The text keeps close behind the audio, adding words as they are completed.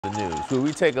The news, where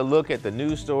we take a look at the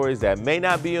news stories that may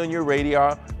not be on your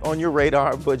radar,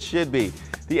 but should be.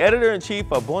 The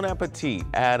editor-in-chief of Bon Appetit,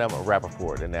 Adam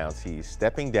Rappaport, announced he's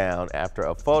stepping down after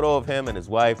a photo of him and his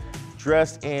wife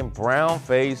dressed in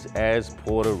brown-faced as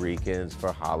Puerto Ricans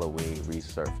for Halloween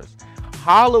resurfaced.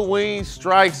 Halloween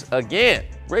strikes again.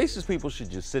 Racist people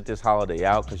should just sit this holiday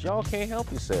out because y'all can't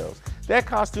help yourselves. That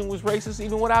costume was racist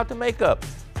even without the makeup.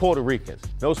 Puerto Ricans.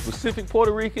 No specific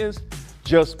Puerto Ricans,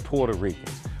 just Puerto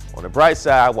Ricans. On the bright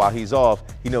side, while he's off,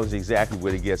 he knows exactly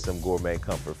where to get some gourmet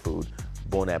comfort food.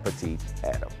 Bon appetit,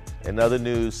 Adam. In other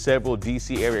news, several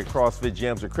D.C. area CrossFit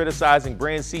gyms are criticizing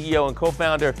brand CEO and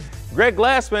co-founder Greg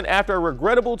Glassman after a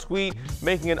regrettable tweet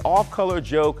making an off-color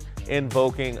joke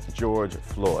invoking George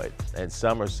Floyd. And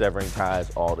some are severing ties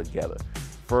altogether.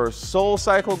 First, Soul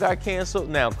Cycle got canceled.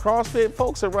 Now CrossFit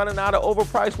folks are running out of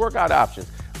overpriced workout options.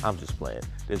 I'm just playing.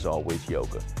 There's always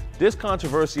yoga. This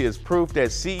controversy is proof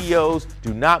that CEOs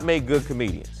do not make good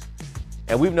comedians.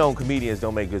 And we've known comedians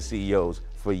don't make good CEOs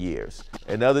for years.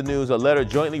 In other news, a letter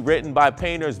jointly written by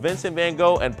painters Vincent van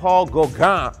Gogh and Paul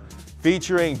Gauguin,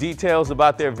 featuring details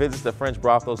about their visits to French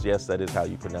brothels, yes, that is how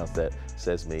you pronounce that,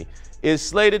 says me, is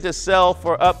slated to sell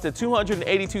for up to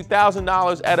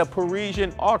 $282,000 at a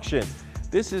Parisian auction.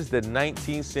 This is the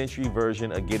 19th century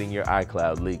version of getting your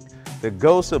iCloud leaked. The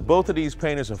ghosts of both of these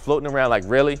painters are floating around like,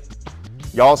 really?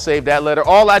 Y'all saved that letter?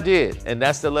 All I did, and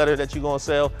that's the letter that you're gonna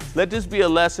sell? Let this be a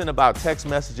lesson about text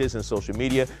messages and social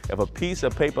media. If a piece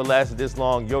of paper lasted this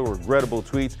long, your regrettable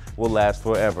tweets will last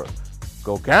forever.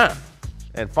 Gauguin.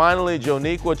 And finally,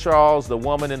 Joniqua Charles, the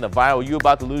woman in the viral "You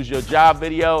About to Lose Your Job"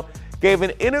 video, gave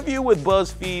an interview with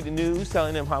BuzzFeed News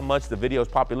telling them how much the video's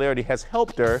popularity has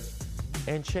helped her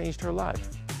and changed her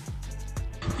life.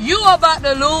 You about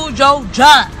to lose your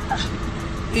job.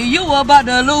 You about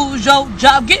to lose your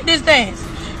job. Get this dance.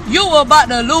 You about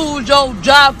to lose your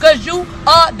job because you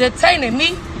are detaining me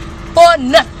for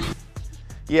nothing.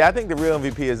 Yeah, I think the real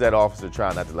MVP is that officer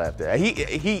trying not to laugh there.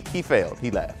 He failed.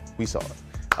 He laughed. We saw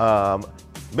it.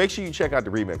 Make sure you check out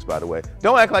the remix, by the way.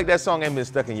 Don't act like that song ain't been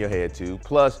stuck in your head, too.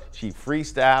 Plus, she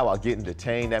freestyle while getting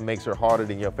detained. That makes her harder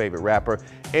than your favorite rapper.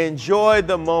 Enjoy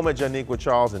the moment, Joniqua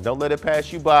Charles, and don't let it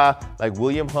pass you by like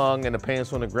William Hung and the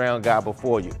Pants on the Ground guy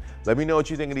before you. Let me know what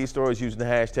you think of these stories using the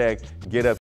hashtag GetUp.